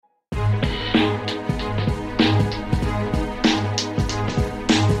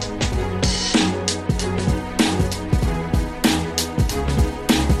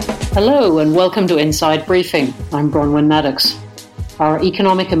Hello and welcome to Inside Briefing. I'm Bronwyn Maddox. Our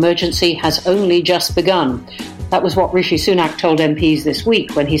economic emergency has only just begun. That was what Rishi Sunak told MPs this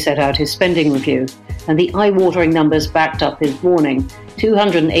week when he set out his spending review. And the eye-watering numbers backed up his warning.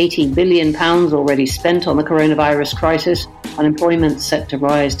 £280 billion already spent on the coronavirus crisis, unemployment set to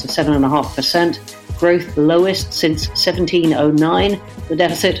rise to 7.5%, growth lowest since 1709, the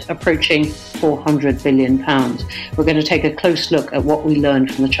deficit approaching £400 billion. We're going to take a close look at what we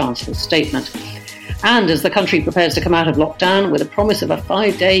learned from the Chancellor's statement. And as the country prepares to come out of lockdown with a promise of a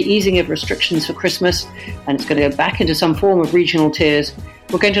 5-day easing of restrictions for Christmas, and it's going to go back into some form of regional tiers,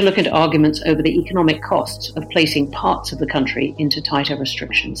 we're going to look into arguments over the economic costs of placing parts of the country into tighter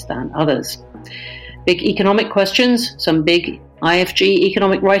restrictions than others. Big economic questions, some big IFG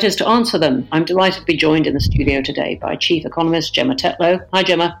economic writers to answer them. I'm delighted to be joined in the studio today by Chief Economist Gemma Tetlow. Hi,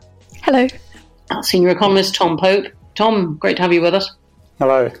 Gemma. Hello. Senior Economist Tom Pope. Tom, great to have you with us.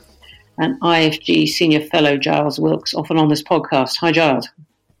 Hello. And IFG Senior Fellow Giles Wilkes, often on this podcast. Hi, Giles.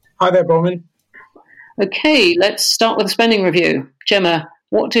 Hi there, Bronwyn. Okay, let's start with the spending review. Gemma,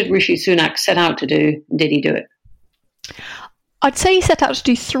 what did Rishi Sunak set out to do, and did he do it? I'd say he set out to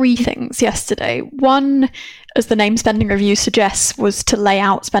do three things yesterday. One, as the name spending review suggests, was to lay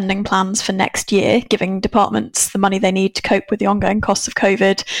out spending plans for next year, giving departments the money they need to cope with the ongoing costs of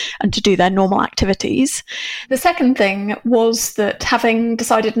COVID and to do their normal activities. The second thing was that, having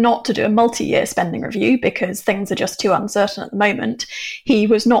decided not to do a multi-year spending review because things are just too uncertain at the moment, he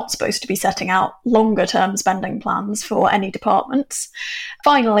was not supposed to be setting out longer-term spending plans for any departments.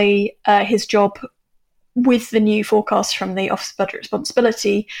 Finally, his job with the new forecast from the Office of Budget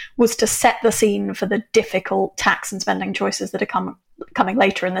Responsibility was to set the scene for the difficult tax and spending choices that are coming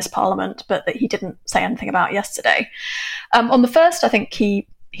later in this Parliament, but that he didn't say anything about yesterday. On the first, I think he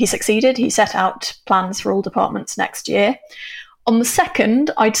succeeded. He set out plans for all departments next year. On the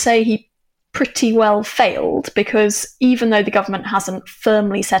second, I'd say he pretty well failed, because even though the government hasn't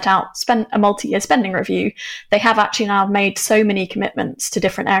firmly set out a multi-year spending review, they have actually now made so many commitments to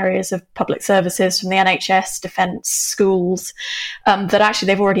different areas of public services, from the NHS, defence, schools, that actually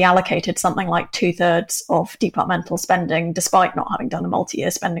they've already allocated something like 2/3 of departmental spending, despite not having done a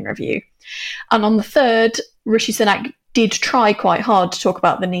multi-year spending review. And on the third, Rishi Sunak did try quite hard to talk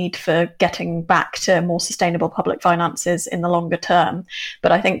about the need for getting back to more sustainable public finances in the longer term.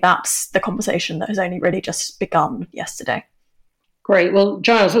 But I think that's the conversation that has only really just begun yesterday. Great. Well,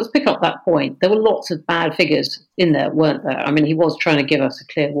 Giles, let's pick up that point. There were lots of bad figures in there, weren't there? I mean, he was trying to give us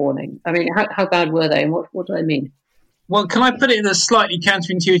a clear warning. I mean, how bad were they, and what do they mean? Well, can I put it in a slightly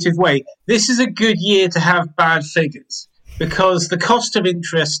counterintuitive way? This is a good year to have bad figures, because the cost of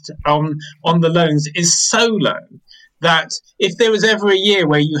interest on the loans is so low that if there was ever a year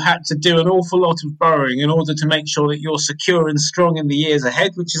where you had to do an awful lot of borrowing in order to make sure that you're secure and strong in the years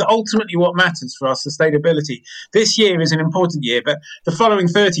ahead, which is ultimately what matters for our sustainability, this year is an important year, but the following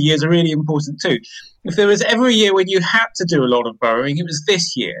 30 years are really important too. If there was ever a year when you had to do a lot of borrowing, it was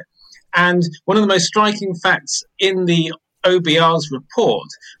this year. And one of the most striking facts in the OBR's report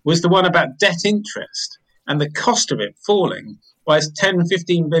was the one about debt interest and the cost of it falling by 10,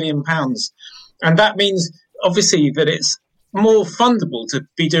 15 billion pounds. And that means obviously that it's more fundable to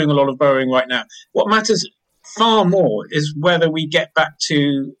be doing a lot of borrowing right now. What matters far more is whether we get back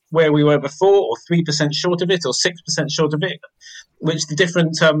to where we were before, or 3% short of it, or 6% short of it, which the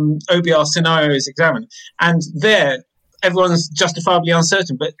different OBR scenarios examine. And there, everyone's justifiably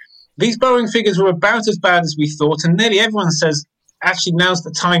uncertain. But these borrowing figures were about as bad as we thought, and nearly everyone says, actually, now's the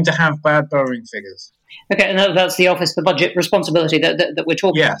time to have bad borrowing figures. Okay, and that's the Office for Budget Responsibility that we're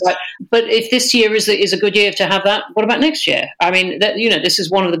talking about. But if this year is a good year to have that, what about next year? I mean, this is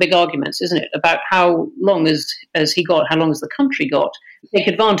one of the big arguments, isn't it, about how long has he got, how long has the country got to take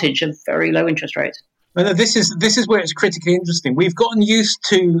advantage of very low interest rates? Well, this is where it's critically interesting. We've gotten used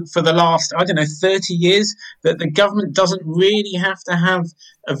to, for the last, 30 years, that the government doesn't really have to have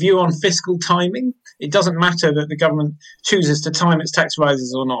a view on fiscal timing. It doesn't matter that the government chooses to time its tax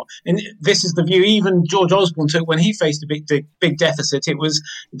rises or not. And this is the view even George Osborne took when he faced a big deficit. It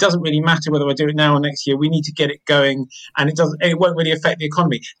doesn't really matter whether I do it now or next year. We need to get it going, and it won't really affect the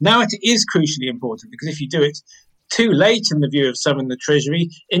economy. Now it is crucially important, because if you do it too late, in the view of some in the Treasury,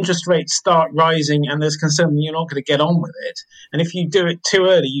 interest rates start rising and there's concern that you're not going to get on with it. And if you do it too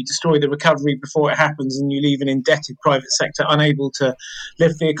early, you destroy the recovery before it happens, and you leave an indebted private sector unable to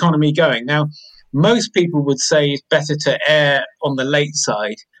lift the economy going. Now, most people would say it's better to err on the late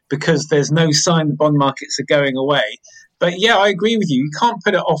side, because there's no sign the bond markets are going away. But yeah, I agree with you. You can't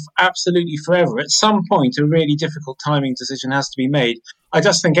put it off absolutely forever. At some point, a really difficult timing decision has to be made. I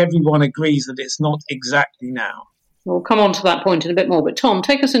just think everyone agrees that it's not exactly now. We'll come on to that point in a bit more. But Tom,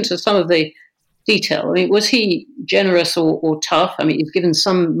 take us into some of the detail. I mean, was he generous or tough? I mean, he's given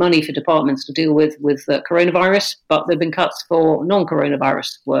some money for departments to deal with coronavirus, but there have been cuts for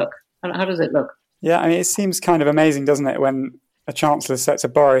non-coronavirus work. How does it look? Yeah, I mean, it seems kind of amazing, doesn't it, when a chancellor is set to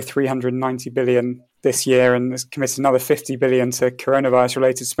borrow 390 billion this year and has committed another 50 billion to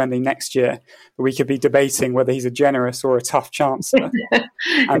coronavirus-related spending next year. But we could be debating whether he's a generous or a tough chancellor.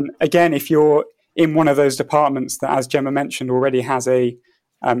 And again, if you're in one of those departments that, as Gemma mentioned, already has a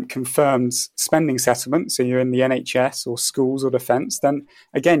confirmed spending settlement, so you're in the NHS or schools or defence, then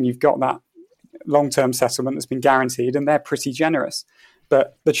again, you've got that long-term settlement that's been guaranteed, and they're pretty generous.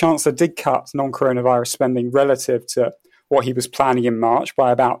 But the Chancellor did cut non-coronavirus spending relative to what he was planning in March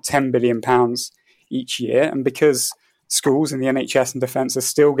by about £10 billion each year. And because schools in the NHS and defence are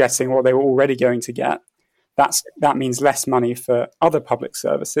still getting what they were already going to get, that means less money for other public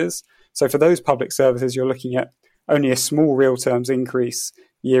services. So for those public services, you're looking at only a small real terms increase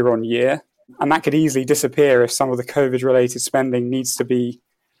year on year. And that could easily disappear if some of the COVID-related spending needs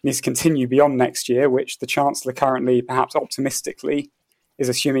to continue beyond next year, which the Chancellor currently, perhaps optimistically, is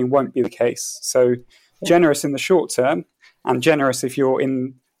assuming won't be the case. So generous in the short term and generous if you're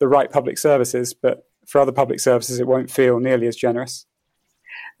in the right public services, but for other public services, it won't feel nearly as generous.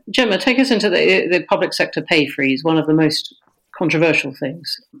 Gemma, take us into the public sector pay freeze, one of the most controversial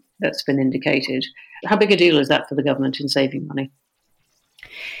things that's been indicated. How big a deal is that for the government in saving money?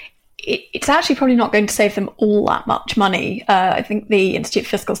 It's actually probably not going to save them all that much money. I think the Institute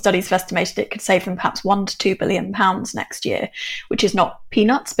for Fiscal Studies have estimated it could save them perhaps £1 to £2 billion next year, which is not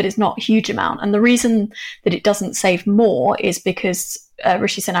peanuts, but it's not a huge amount. And the reason that it doesn't save more is because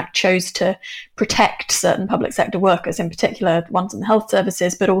Rishi Sunak chose to protect certain public sector workers, in particular ones in the health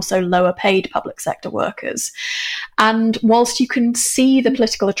services, but also lower paid public sector workers. And whilst you can see the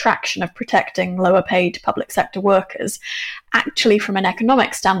political attraction of protecting lower paid public sector workers, actually from an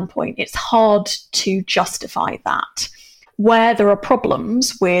economic standpoint, it's hard to justify that. Where there are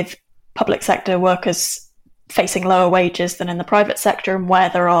problems with public sector workers facing lower wages than in the private sector, and where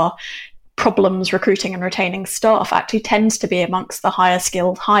there are problems recruiting and retaining staff, actually tends to be amongst the higher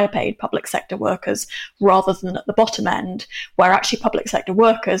skilled, higher paid public sector workers rather than at the bottom end, where actually public sector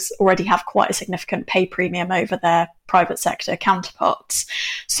workers already have quite a significant pay premium over their private sector counterparts.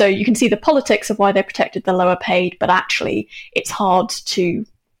 So you can see the politics of why they protected the lower paid, but actually it's hard to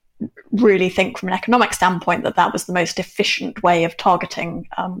really think from an economic standpoint that was the most efficient way of targeting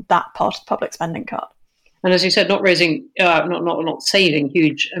that part of the public spending cut. And as you said, not saving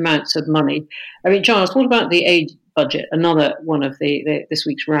huge amounts of money. I mean, Giles, what about the aid budget? Another one of this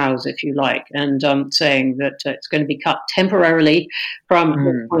week's rows, if you like, and saying that it's going to be cut temporarily from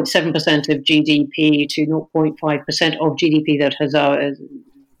 0.7% of GDP to 0.5% of GDP that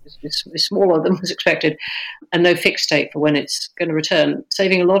is smaller than was expected, and no fixed date for when it's going to return.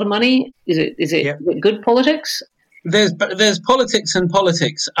 Saving a lot of money. Is it good politics? There's politics and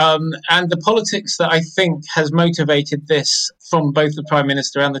politics, and the politics that I think has motivated this from both the Prime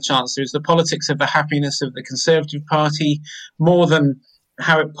Minister and the Chancellor is the politics of the happiness of the Conservative Party more than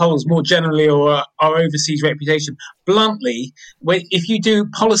how it polls more generally or our overseas reputation. Bluntly, if you do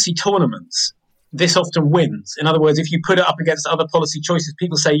policy tournaments, this often wins. In other words, if you put it up against other policy choices,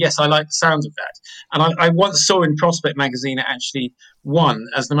 people say, yes, I like the sound of that. And I once saw in Prospect magazine it actually won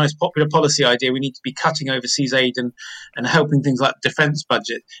as the most popular policy idea. We need to be cutting overseas aid and helping things like the defence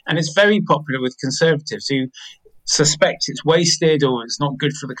budget. And it's very popular with Conservatives who suspect it's wasted or it's not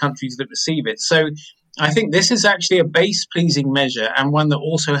good for the countries that receive it. So I think this is actually a base-pleasing measure and one that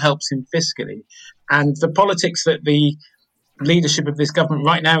also helps him fiscally. And the politics that the leadership of this government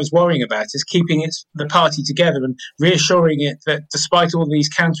right now is worrying about is keeping the party together and reassuring it that despite all these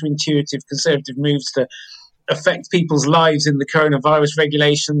counterintuitive Conservative moves to affect people's lives in the coronavirus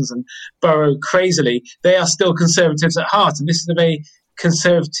regulations and burrow crazily, they are still Conservatives at heart, and this is a very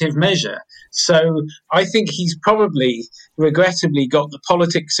Conservative measure. So I think he's probably, regrettably, got the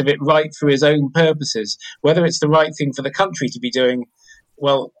politics of it right for his own purposes. Whether it's the right thing for the country to be doing,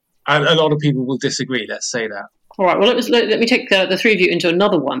 well, a lot of people will disagree, let's say that. All right, well, let me take the three of you into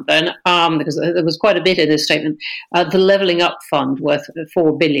another one then, because there was quite a bit in this statement. The Levelling Up Fund worth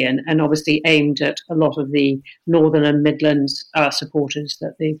 $4 billion and obviously aimed at a lot of the Northern and Midlands supporters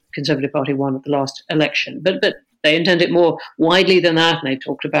that the Conservative Party won at the last election. But they intend it more widely than that, and they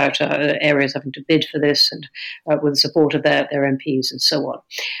talked about areas having to bid for this and with the support of their MPs and so on.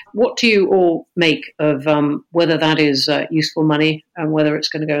 What do you all make of whether that is useful money and whether it's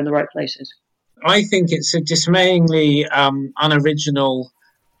going to go in the right places? I think it's a dismayingly unoriginal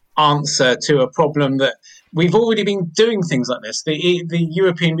answer to a problem that we've already been doing things like this. The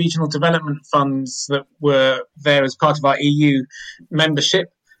European Regional Development Funds that were there as part of our EU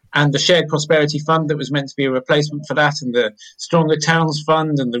membership, and the Shared Prosperity Fund that was meant to be a replacement for that, and the Stronger Towns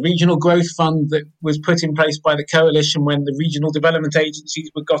Fund, and the Regional Growth Fund that was put in place by the coalition when the regional development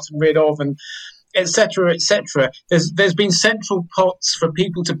agencies were gotten rid of, and etc., etc. There's been central pots for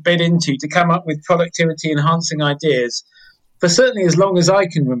people to bid into to come up with productivity enhancing ideas for certainly as long as I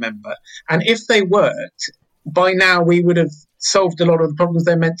can remember. And if they worked, by now we would have solved a lot of the problems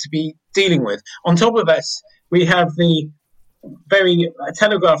they're meant to be dealing with. On top of this, we have the very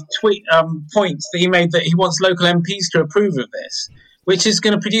telegraphed tweet point that he made that he wants local MPs to approve of this, which is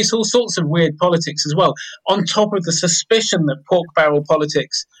going to produce all sorts of weird politics as well, on top of the suspicion that pork barrel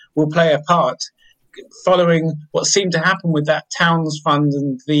politics will play a part following what seemed to happen with that Towns Fund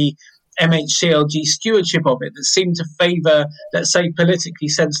and the MHCLG stewardship of it, that seemed to favour, let's say, politically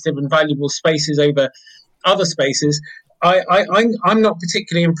sensitive and valuable spaces over other spaces. I'm not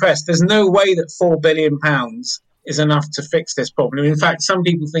particularly impressed. There's no way that £4 billion is enough to fix this problem. In fact, some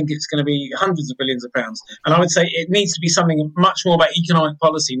people think it's going to be hundreds of billions of pounds. And I would say it needs to be something much more about economic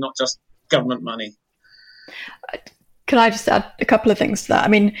policy, not just government money. Can I just add a couple of things to that? I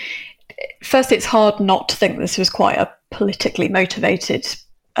mean, first, it's hard not to think this was quite a politically motivated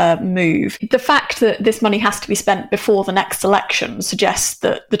move. The fact that this money has to be spent before the next election suggests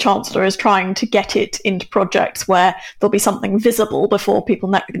that the Chancellor is trying to get it into projects where there'll be something visible before people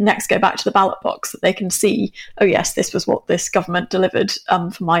next go back to the ballot box, that they can see, oh yes, this was what this government delivered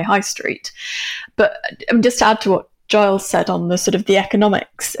for my high street. But just to add to what Giles said on the sort of the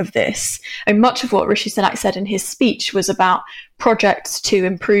economics of this, and much of what Rishi Sunak said in his speech was about projects to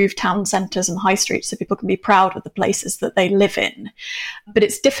improve town centres and high streets so people can be proud of the places that they live in. But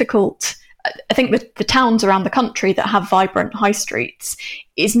it's difficult. I think that the towns around the country that have vibrant high streets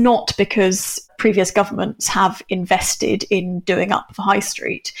is not because previous governments have invested in doing up the high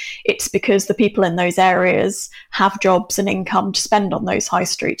street. It's because the people in those areas have jobs and income to spend on those high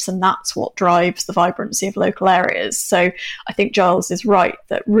streets, and that's what drives the vibrancy of local areas. So I think Giles is right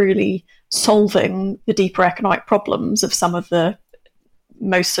that really solving the deeper economic problems of some of the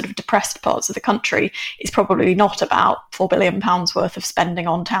most sort of depressed parts of the country is probably not about £4 billion worth of spending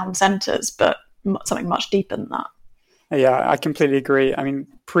on town centres, but something much deeper than that. Yeah, I completely agree. I mean,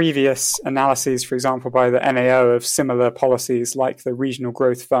 previous analyses, for example, by the NAO of similar policies like the regional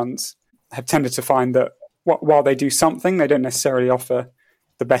growth funds have tended to find that while they do something, they don't necessarily offer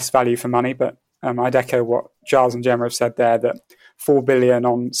the best value for money. But I'd echo what Giles and Gemma have said there, that $4 billion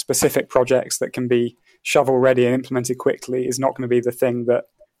on specific projects that can be shovel-ready and implemented quickly is not going to be the thing that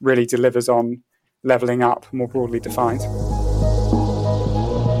really delivers on levelling up more broadly defined.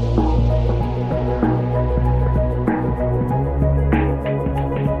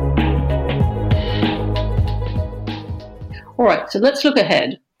 All right, so let's look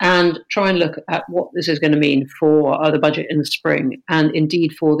ahead and try and look at what this is going to mean for the budget in the spring, and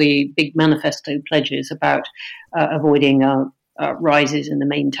indeed for the big manifesto pledges about avoiding rises in the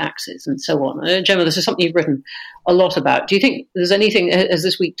main taxes and so on. Gemma, this is something you've written a lot about. Do you think there's anything, has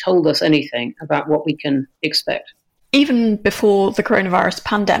this week told us anything about what we can expect? Even before the coronavirus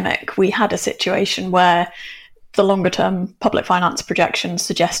pandemic, we had a situation where the longer-term public finance projections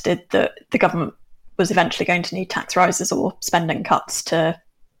suggested that the government was eventually going to need tax rises or spending cuts to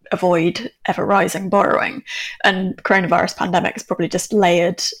avoid ever-rising borrowing. And the coronavirus pandemic has probably just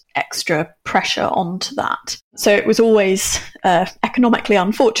layered extra pressure onto that. So it was always economically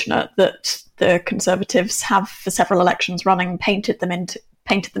unfortunate that the Conservatives have, for several elections running, painted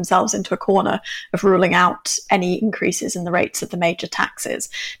themselves into a corner of ruling out any increases in the rates of the major taxes.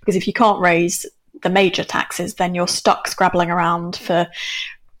 Because if you can't raise the major taxes, then you're stuck scrabbling around for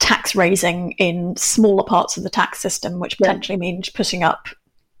tax raising in smaller parts of the tax system, which potentially means putting up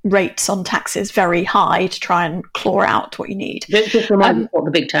rates on taxes very high to try and claw out what you need. Just remind me what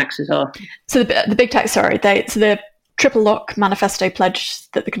the big taxes are. So the big tax, the triple lock manifesto pledge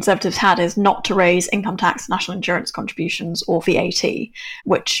that the Conservatives had is not to raise income tax, national insurance contributions or VAT,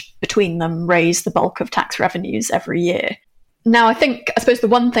 which between them raise the bulk of tax revenues every year. Now, I suppose the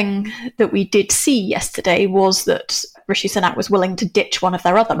one thing that we did see yesterday was that Rishi Sunak was willing to ditch one of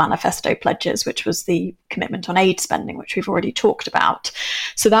their other manifesto pledges, which was the commitment on aid spending, which we've already talked about.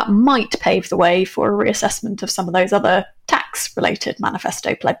 So that might pave the way for a reassessment of some of those other tax-related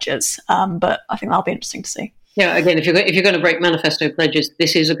manifesto pledges. But I think that'll be interesting to see. Yeah, again, if you're going to break manifesto pledges,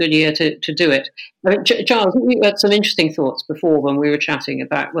 this is a good year to do it. I mean, Charles, you had some interesting thoughts before when we were chatting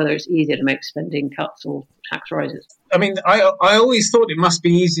about whether it's easier to make spending cuts or tax rises. I mean, I always thought it must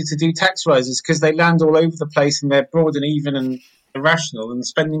be easier to do tax rises because they land all over the place and they're broad and even and irrational, and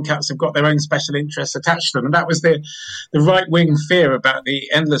spending cuts have got their own special interests attached to them. And that was the right-wing fear about the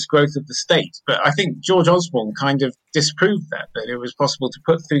endless growth of the state. But I think George Osborne kind of disproved that it was possible to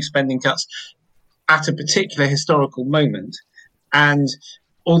put through spending cuts at a particular historical moment. And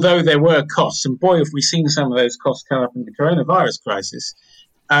although there were costs, and boy, have we seen some of those costs come up in the coronavirus crisis,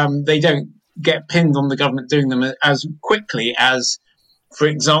 they don't get pinned on the government doing them as quickly as, for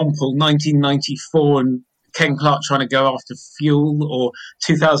example, 1994 and Ken Clarke trying to go after fuel, or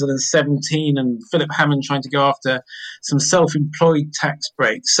 2017 and Philip Hammond trying to go after some self-employed tax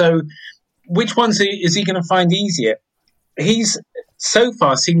breaks. So which ones is he going to find easier? He's so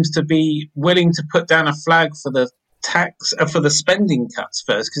far seems to be willing to put down a flag for the for the spending cuts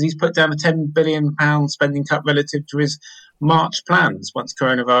first, because he's put down a £10 billion spending cut relative to his March plans once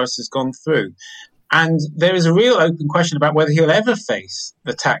coronavirus has gone through. And there is a real open question about whether he'll ever face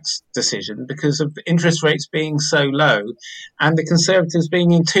the tax decision because of interest rates being so low and the Conservatives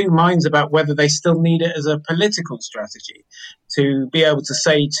being in two minds about whether they still need it as a political strategy to be able to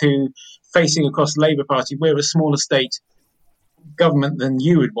say to facing across the Labour Party, we're a smaller state government than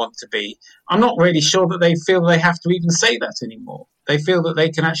you would want to be. I'm not really sure that they feel they have to even say that anymore. They feel that they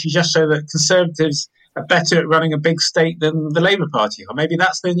can actually just show that Conservatives are better at running a big state than the Labour Party, or maybe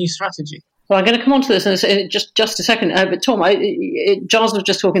that's their new strategy. Well, I'm going to come on to this in just a second. But Tom, Giles was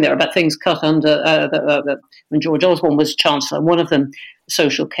just talking there about things cut under when George Osborne was Chancellor. One of them,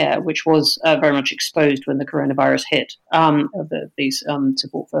 social care, which was very much exposed when the coronavirus hit, these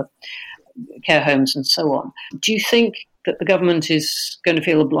support for care homes and so on. Do you think that the government is going to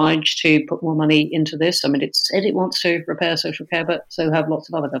feel obliged to put more money into this? I mean, it said it wants to repair social care, but so have lots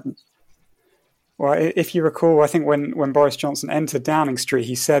of other governments. Well, if you recall, I think when Boris Johnson entered Downing Street,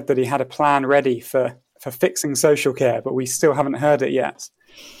 he said that he had a plan ready for fixing social care, but we still haven't heard it yet.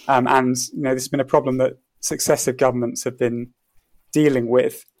 And this has been a problem that successive governments have been dealing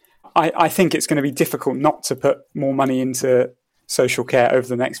with. I think it's going to be difficult not to put more money into social care over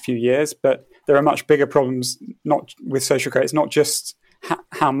the next few years, but there are much bigger problems not with social care. It's not just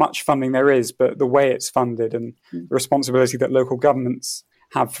how much funding there is, but the way it's funded and the responsibility that local governments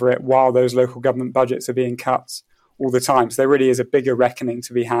have for it while those local government budgets are being cut all the time. So there really is a bigger reckoning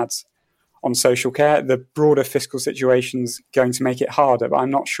to be had on social care. The broader fiscal situation's going to make it harder, but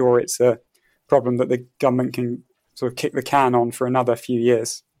I'm not sure it's a problem that the government can sort of kick the can on for another few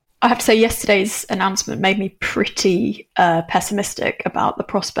years. I have to say yesterday's announcement made me pretty pessimistic about the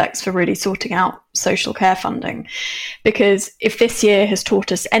prospects for really sorting out social care funding, because if this year has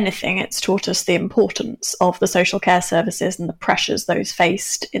taught us anything, it's taught us the importance of the social care services and the pressures those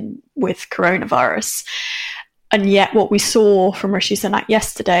faced with coronavirus. And yet what we saw from Rishi Sunak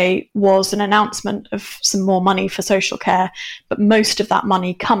yesterday was an announcement of some more money for social care, but most of that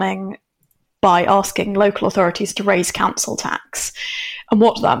money coming by asking local authorities to raise council tax. And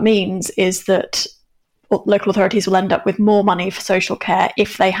what that means is that local authorities will end up with more money for social care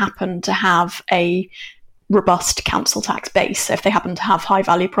if they happen to have a robust council tax base, so if they happen to have high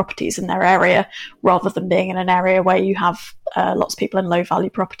value properties in their area, rather than being in an area where you have lots of people in low value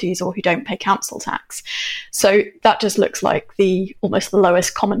properties or who don't pay council tax. So that just looks like almost the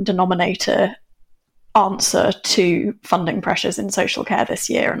lowest common denominator answer to funding pressures in social care this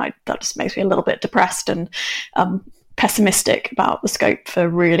year, and that just makes me a little bit depressed and pessimistic about the scope for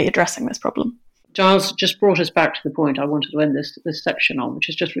really addressing this problem. Giles just brought us back to the point I wanted to end this section on, which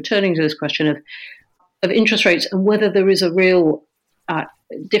is just returning to this question of interest rates and whether there is a real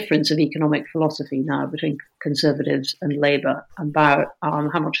difference of economic philosophy now between Conservatives and Labour about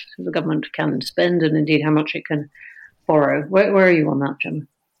how much the government can spend and indeed how much it can borrow. Where are you on that, Gemma?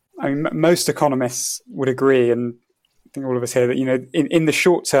 I mean, most economists would agree, and I think all of us here, that in the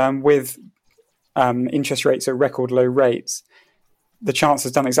short term, with interest rates at record low rates, the Chancellor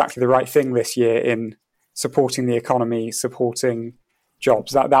has done exactly the right thing this year in supporting the economy, supporting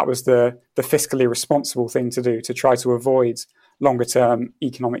jobs. That was the fiscally responsible thing to do, to try to avoid longer term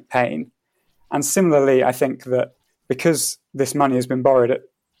economic pain. And similarly, I think that because this money has been borrowed at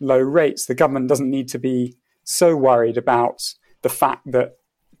low rates, the government doesn't need to be so worried about the fact that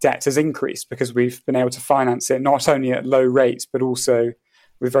debt has increased, because we've been able to finance it not only at low rates but also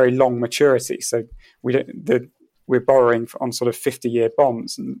with very long maturity. So we're borrowing on sort of 50-year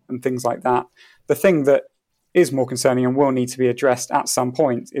bonds and things like that. The thing that is more concerning and will need to be addressed at some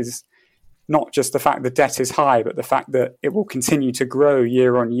point is not just the fact that debt is high, but the fact that it will continue to grow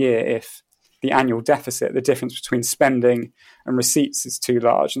year on year if the annual deficit, the difference between spending and receipts, is too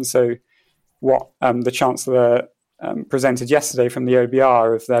large. And so what the Chancellor presented yesterday from the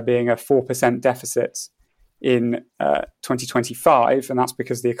OBR of there being a 4% deficit in 2025, and that's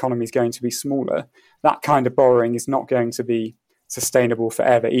because the economy is going to be smaller, that kind of borrowing is not going to be sustainable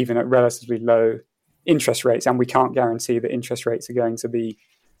forever, even at relatively low interest rates. And we can't guarantee that interest rates are going to be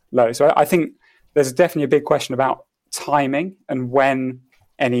low. So I think there's definitely a big question about timing and when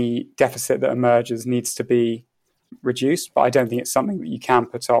any deficit that emerges needs to be reduced. But I don't think it's something that you can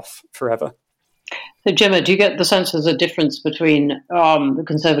put off forever. So, Gemma, do you get the sense there's a difference between the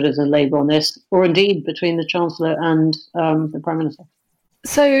Conservatives and Labour on this, or indeed between the Chancellor and the Prime Minister?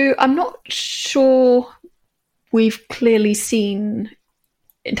 So I'm not sure we've clearly seen,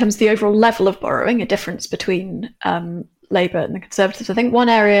 in terms of the overall level of borrowing, a difference between Labour and the Conservatives. I think one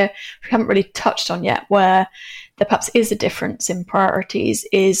area we haven't really touched on yet where there perhaps is a difference in priorities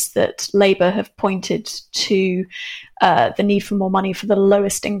is that Labour have pointed to the need for more money for the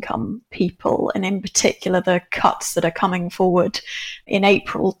lowest income people, and in particular the cuts that are coming forward in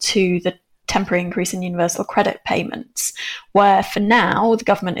April to the temporary increase in universal credit payments, where for now the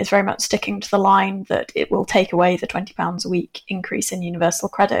government is very much sticking to the line that it will take away the £20 a week increase in universal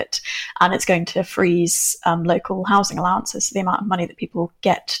credit, and it's going to freeze local housing allowances, so the amount of money that people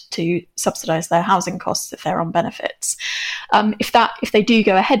get to subsidise their housing costs if they're on benefits. If they do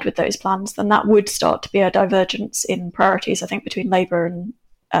go ahead with those plans, then that would start to be a divergence in priorities, I think, between Labour and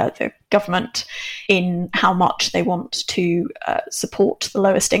the government in how much they want to support the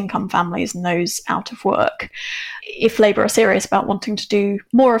lowest income families and those out of work. If Labour are serious about wanting to do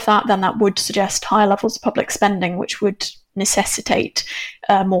more of that, then that would suggest higher levels of public spending, which would necessitate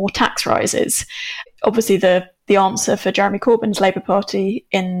more tax rises. Obviously, the answer for Jeremy Corbyn's Labour Party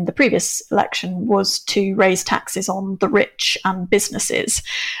in the previous election was to raise taxes on the rich and businesses.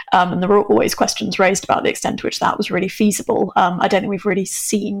 And there were always questions raised about the extent to which that was really feasible. I don't think we've really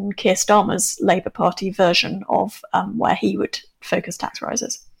seen Keir Starmer's Labour Party version of where he would focus tax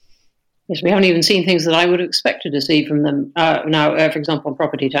rises. Yes, we haven't even seen things that I would have expected to see from them now, for example, on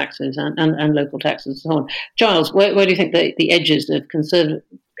property taxes and local taxes and so on. Giles, where do you think the edges of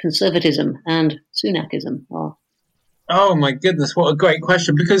conservatism and Sunakism are? Oh, my goodness, what a great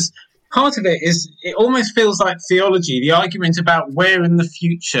question, because part of it is it almost feels like theology, the argument about where in the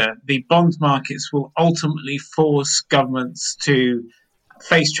future the bond markets will ultimately force governments to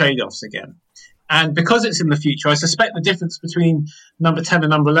face trade-offs again. And because it's in the future, I suspect the difference between number 10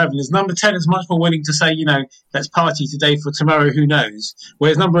 and number 11 is number 10 is much more willing to say, let's party today for tomorrow, who knows?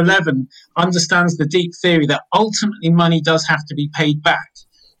 Whereas number 11 understands the deep theory that ultimately money does have to be paid back.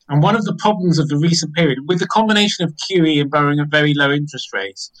 And one of the problems of the recent period, with the combination of QE and borrowing at very low interest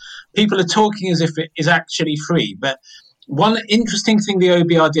rates, people are talking as if it is actually free. But one interesting thing the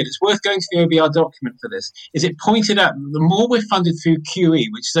OBR did, it's worth going to the OBR document for this, is it pointed out that the more we're funded through QE,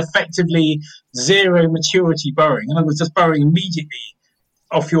 which is effectively zero maturity borrowing, in other words, just borrowing immediately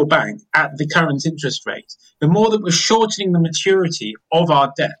off your bank at the current interest rate, the more that we're shortening the maturity of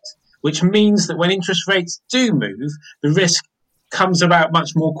our debt, which means that when interest rates do move, the risk comes about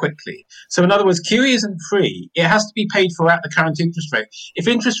much more quickly. So in other words, QE isn't free. It has to be paid for at the current interest rate. If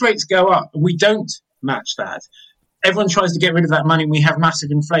interest rates go up and we don't match that, everyone tries to get rid of that money and we have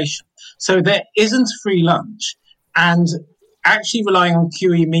massive inflation. So there isn't free lunch. And actually relying on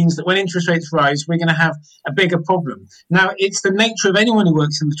QE means that when interest rates rise, we're going to have a bigger problem. Now, it's the nature of anyone who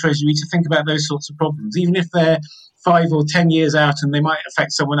works in the Treasury to think about those sorts of problems, even if they're 5 or 10 years out and they might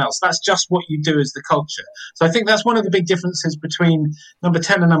affect someone else. That's just what you do as the culture. So I think that's one of the big differences between number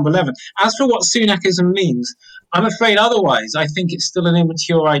 10 and number 11. As for what Sunakism means, I'm afraid otherwise. I think it's still an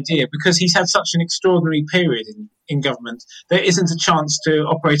immature idea because he's had such an extraordinary period in government. There isn't a chance to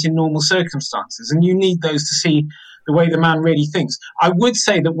operate in normal circumstances, and you need those to see the way the man really thinks. I would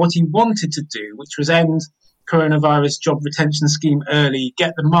say that what he wanted to do, which was end coronavirus job retention scheme early,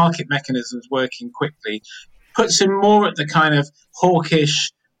 get the market mechanisms working quickly, puts him more at the kind of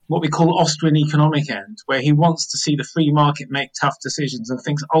hawkish, what we call Austrian economic end, where he wants to see the free market make tough decisions and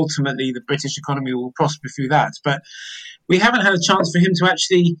thinks ultimately the British economy will prosper through that. But we haven't had a chance for him to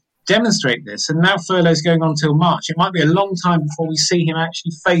actually demonstrate this. And now furlough's going on till March. It might be a long time before we see him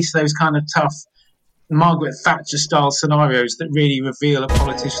actually face those kind of tough Margaret Thatcher-style scenarios that really reveal a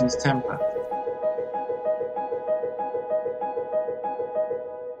politician's temper.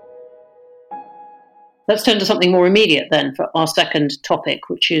 Let's turn to something more immediate then for our second topic,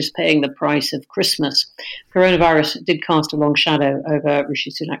 which is paying the price of Christmas. Coronavirus did cast a long shadow over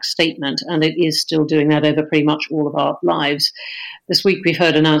Rishi Sunak's statement, and it is still doing that over pretty much all of our lives. This week we've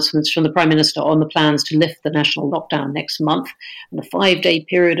heard announcements from the Prime Minister on the plans to lift the national lockdown next month, and a 5-day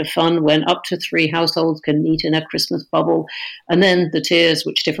period of fun when up to 3 households can meet in a Christmas bubble, and then the tiers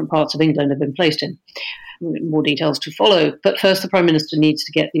which different parts of England have been placed in. More details to follow. But first, the Prime Minister needs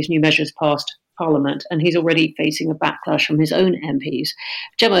to get these new measures past Parliament, and he's already facing a backlash from his own MPs.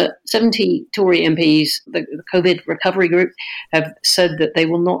 Gemma, 70 Tory MPs, the COVID recovery group, have said that they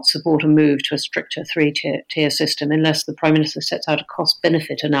will not support a move to a stricter three-tier system unless the Prime Minister sets out a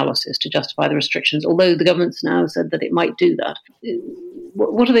cost-benefit analysis to justify the restrictions, although the government's now said that it might do that.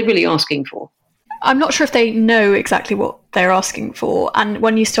 What are they really asking for? I'm not sure if they know exactly what they're asking for. And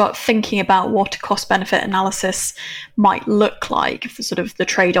when you start thinking about what a cost-benefit analysis might look like, for sort of the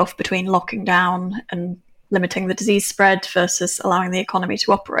trade-off between locking down and limiting the disease spread versus allowing the economy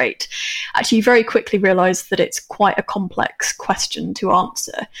to operate, actually you very quickly realise that it's quite a complex question to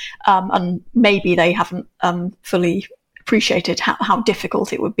answer. And maybe they haven't fully appreciated how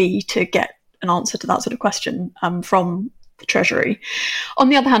difficult it would be to get an answer to that sort of question from the Treasury. On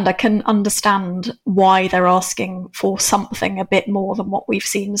the other hand, I can understand why they're asking for something a bit more than what we've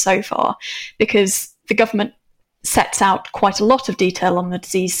seen so far, because the government sets out quite a lot of detail on the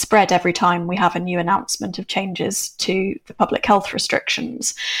disease spread every time we have a new announcement of changes to the public health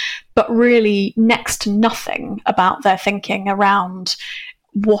restrictions, but really next to nothing about their thinking around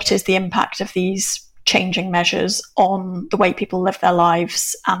what is the impact of these changing measures on the way people live their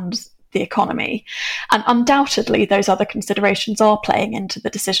lives and the economy. And undoubtedly, those other considerations are playing into the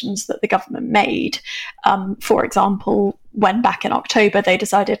decisions that the government made. For example, when back in October they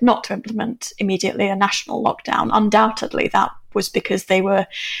decided not to implement immediately a national lockdown, undoubtedly that was because they were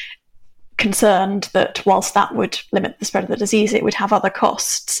concerned that whilst that would limit the spread of the disease, it would have other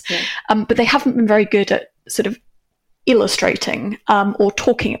costs. Yeah. But they haven't been very good at sort of illustrating or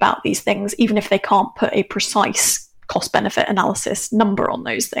talking about these things, even if they can't put a precise cost-benefit analysis number on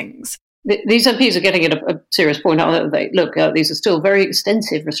those things. These MPs are getting at a serious point, aren't they? Look, these are still very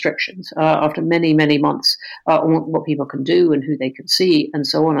extensive restrictions after many, many months on what people can do and who they can see and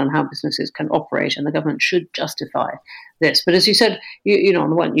so on, and how businesses can operate, and the government should justify this. But as you said, you know, on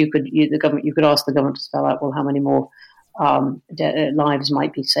the one, you could ask the government to spell out, well, how many more lives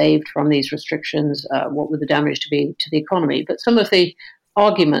might be saved from these restrictions, what would the damage to be to the economy. But some of the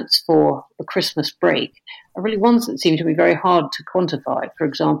arguments for the Christmas break are really ones that seem to be very hard to quantify. For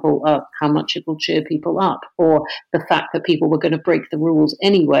example, how much it will cheer people up, or the fact that people were going to break the rules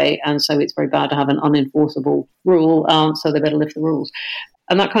anyway, and so it's very bad to have an unenforceable rule, so they better lift the rules.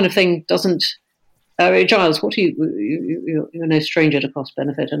 And that kind of thing doesn't... Giles, what do you're no stranger to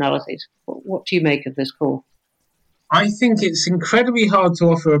cost-benefit analyses. What do you make of this call? I think it's incredibly hard to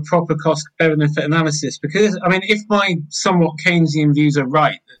offer a proper cost-benefit analysis because, I mean, if my somewhat Keynesian views are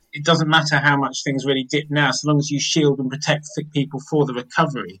right, it doesn't matter how much things really dip now, so long as you shield and protect people for the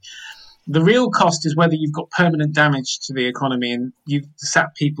recovery. The real cost is whether you've got permanent damage to the economy and you've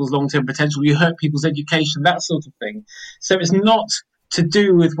sapped people's long-term potential, you hurt people's education, that sort of thing. So it's not to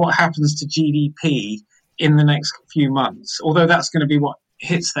do with what happens to GDP in the next few months, although that's going to be what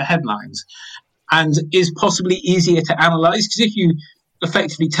hits the headlines. And is possibly easier to analyse, because if you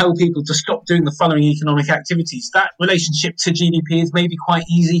effectively tell people to stop doing the following economic activities, that relationship to GDP is maybe quite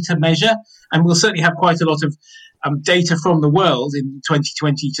easy to measure, and we'll certainly have quite a lot of data from the world in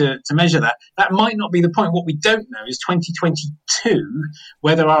 2020 to measure that. That might not be the point. What we don't know is 2022,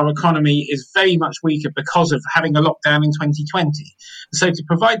 whether our economy is very much weaker because of having a lockdown in 2020. So to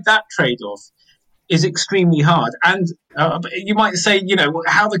provide that trade-off is extremely hard. And you might say, you know,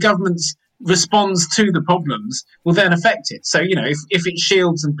 how the government's responds to the problems will then affect it. So, you know, if it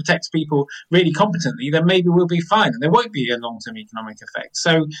shields and protects people really competently, then maybe we'll be fine and there won't be a long-term economic effect.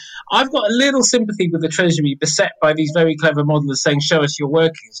 So I've got a little sympathy with the Treasury beset by these very clever modelers saying, show us your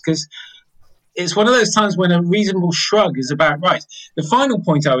workings, because it's one of those times when a reasonable shrug is about right. The final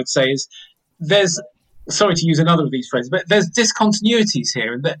point I would say is there's, sorry to use another of these phrases, but there's discontinuities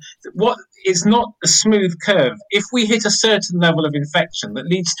here. And it's not a smooth curve. If we hit a certain level of infection that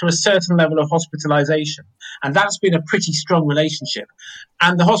leads to a certain level of hospitalization, and that's been a pretty strong relationship,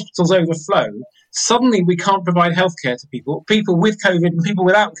 and the hospitals overflow, suddenly we can't provide healthcare to people with COVID and people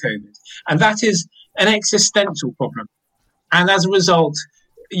without COVID. And that is an existential problem. And as a result,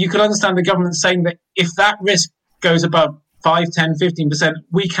 you could understand the government saying that if that risk goes above 5, 10, 15%,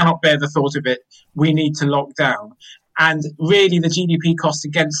 we cannot bear the thought of it. We need to lock down. And really, the GDP cost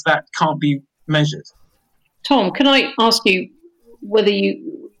against that can't be measured. Tom, can I ask you whether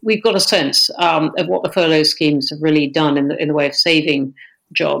we've got a sense of what the furlough schemes have really done in the way of saving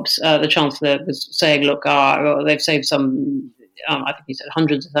jobs? The Chancellor was saying, look, they've saved some, I think he said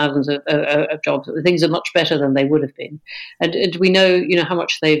hundreds of thousands of jobs. Things are much better than they would have been. And do we know, how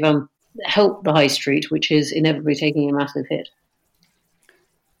much they've helped the high street, which is inevitably taking a massive hit?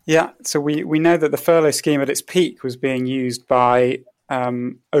 Yeah, so we know that the furlough scheme at its peak was being used by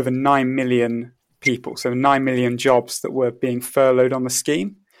over 9 million people, so 9 million jobs that were being furloughed on the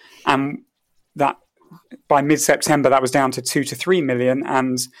scheme. And that by mid-September, that was down to 2 to 3 million,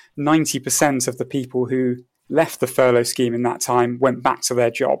 and 90% of the people who left the furlough scheme in that time went back to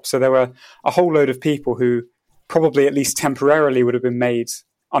their job. So there were a whole load of people who probably at least temporarily would have been made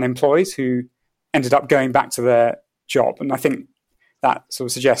unemployed who ended up going back to their job. And I think that sort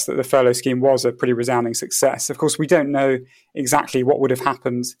of suggests that the furlough scheme was a pretty resounding success. Of course, we don't know exactly what would have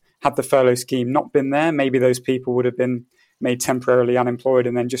happened had the furlough scheme not been there. Maybe those people would have been made temporarily unemployed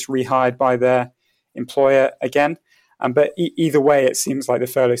and then just rehired by their employer again. But either way, it seems like the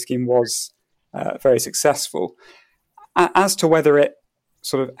furlough scheme was very successful. As to whether it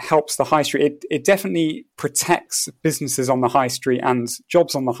sort of helps the high street, it definitely protects businesses on the high street and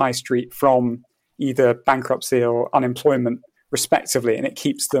jobs on the high street from either bankruptcy or unemployment, respectively, and it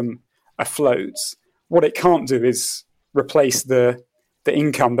keeps them afloat. What it can't do is replace the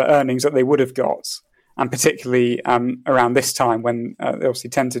income, the earnings that they would have got, and particularly around this time when they obviously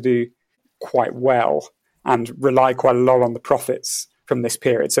tend to do quite well and rely quite a lot on the profits from this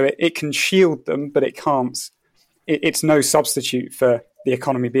period. So it can shield them, but it can't. It's no substitute for the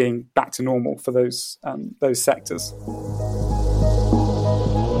economy being back to normal for those sectors.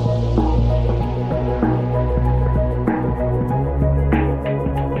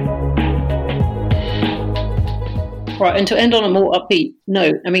 Right, and to end on a more upbeat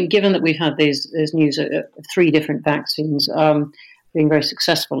note, I mean, given that we've had this news of 3 different vaccines being very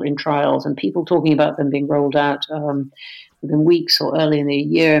successful in trials and people talking about them being rolled out within weeks or early in the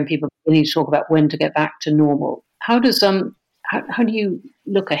year, and people beginning to talk about when to get back to normal, how do you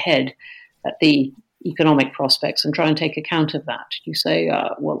look ahead at the economic prospects and try and take account of that? You say,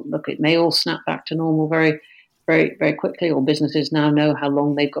 well, look, it may all snap back to normal very, very, very quickly, or businesses now know how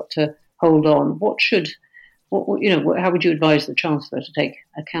long they've got to hold on. How would you advise the Chancellor to take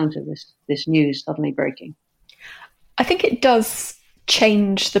account of this news suddenly breaking? I think it does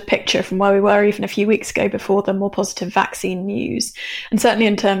change the picture from where we were even a few weeks ago before the more positive vaccine news. And certainly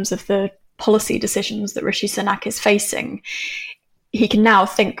in terms of the policy decisions that Rishi Sunak is facing, he can now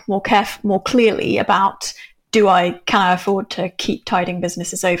think more clearly about, can I afford to keep tiding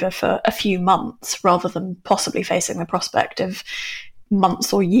businesses over for a few months rather than possibly facing the prospect of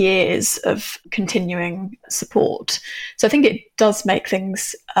months or years of continuing support. So I think it does make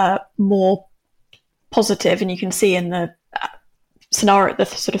things more positive, and you can see in the the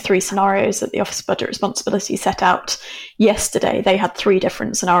sort of 3 scenarios that the Office of Budget Responsibility set out yesterday. They had 3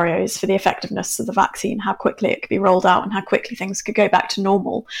 different scenarios for the effectiveness of the vaccine, how quickly it could be rolled out and how quickly things could go back to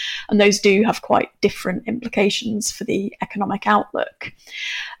normal. And those do have quite different implications for the economic outlook.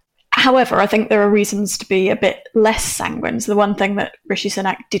 However, I think there are reasons to be a bit less sanguine. So the one thing that Rishi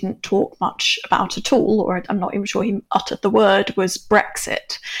Sunak didn't talk much about at all, or I'm not even sure he uttered the word, was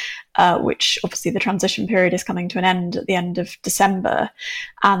Brexit, which obviously the transition period is coming to an end at the end of December.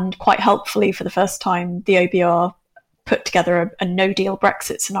 And quite helpfully, for the first time, the OBR put together a no-deal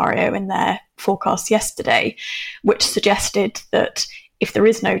Brexit scenario in their forecast yesterday, which suggested that if there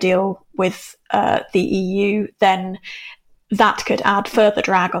is no deal with the EU, then that could add further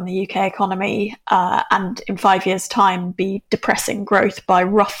drag on the UK economy and in 5 years' time be depressing growth by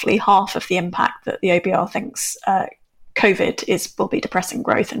roughly half of the impact that the OBR thinks COVID will be depressing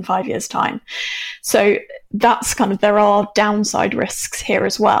growth in 5 years' time. So that's there are downside risks here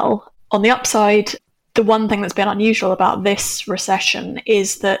as well. On the upside, the one thing that's been unusual about this recession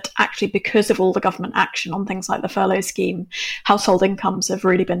is that actually, because of all the government action on things like the furlough scheme, household incomes have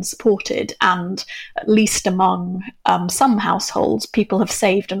really been supported. And at least among some households, people have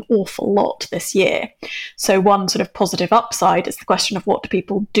saved an awful lot this year. So one sort of positive upside is the question of what do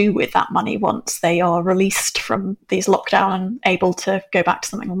people do with that money once they are released from these lockdown and able to go back to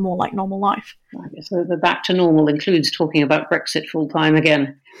something more like normal life. I guess the back to normal includes talking about Brexit full time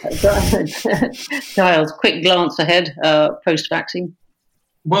again. Giles, quick glance ahead, post-vaccine.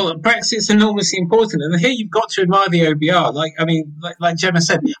 Well, Brexit's enormously important, and here you've got to admire the OBR. Like Gemma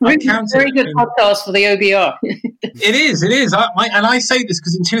said, I counted. Very good podcast for the OBR. It is. And I say this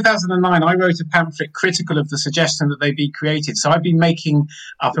because in 2009 I wrote a pamphlet critical of the suggestion that they be created. So I've been making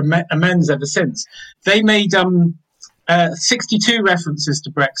up amends ever since. They made 62 references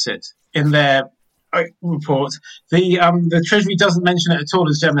to Brexit in their report. The Treasury doesn't mention it at all,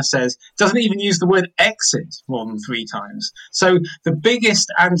 as Gemma says, doesn't even use the word exit more than 3 times. So the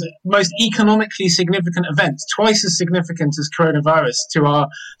biggest and most economically significant event, twice as significant as coronavirus to our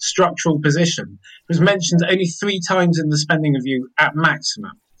structural position, was mentioned only 3 times in the spending review at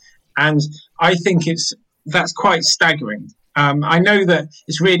maximum. And I think that's quite staggering. I know that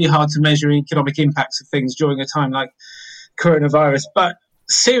it's really hard to measure economic impacts of things during a time like coronavirus, but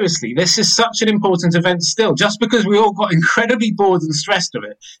seriously, this is such an important event still. Just because we all got incredibly bored and stressed of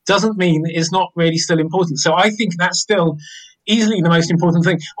it doesn't mean it's not really still important. So I think that's still easily the most important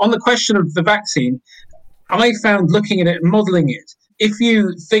thing. On the question of the vaccine, I found looking at it and modelling it, if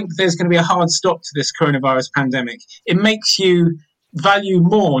you think there's going to be a hard stop to this coronavirus pandemic, it makes you value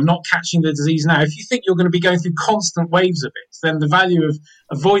more not catching the disease now. If you think you're going to be going through constant waves of it, then the value of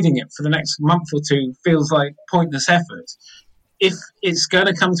avoiding it for the next month or two feels like pointless effort. If it's going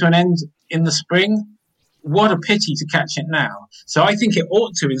to come to an end in the spring, what a pity to catch it now. So I think it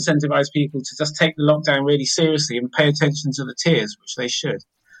ought to incentivize people to just take the lockdown really seriously and pay attention to the tiers, which they should.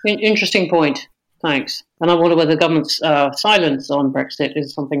 Interesting point. Thanks. And I wonder whether the government's silence on Brexit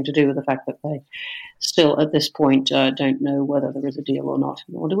is something to do with the fact that they still, at this point, don't know whether there is a deal or not,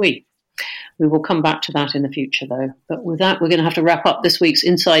 nor do we. We will come back to that in the future, though. But with that, we're going to have to wrap up this week's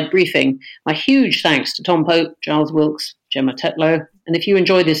Inside Briefing. My huge thanks to Tom Pope, Giles Wilkes, Gemma Tetlow. And if you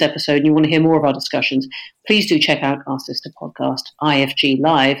enjoyed this episode and you want to hear more of our discussions, please do check out our sister podcast, IFG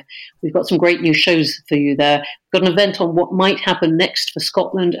Live. We've got some great new shows for you there. We've got an event on what might happen next for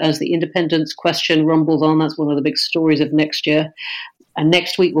Scotland as the independence question rumbles on. That's one of the big stories of next year. And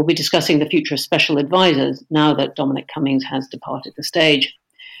next week, we'll be discussing the future of special advisors now that Dominic Cummings has departed the stage.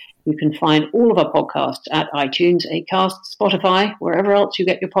 You can find all of our podcasts at iTunes, Acast, Spotify, wherever else you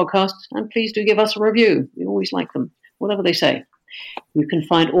get your podcasts. And please do give us a review. We always like them, whatever they say. You can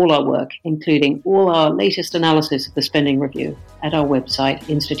find all our work, including all our latest analysis of the spending review, at our website,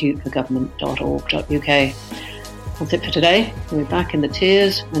 instituteforgovernment.org.uk. That's it for today. We're back in the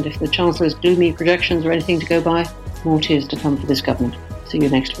tiers, and if the Chancellor's gloomy projections are anything to go by, more tiers to come for this government. See you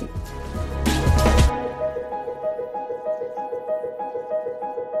next week.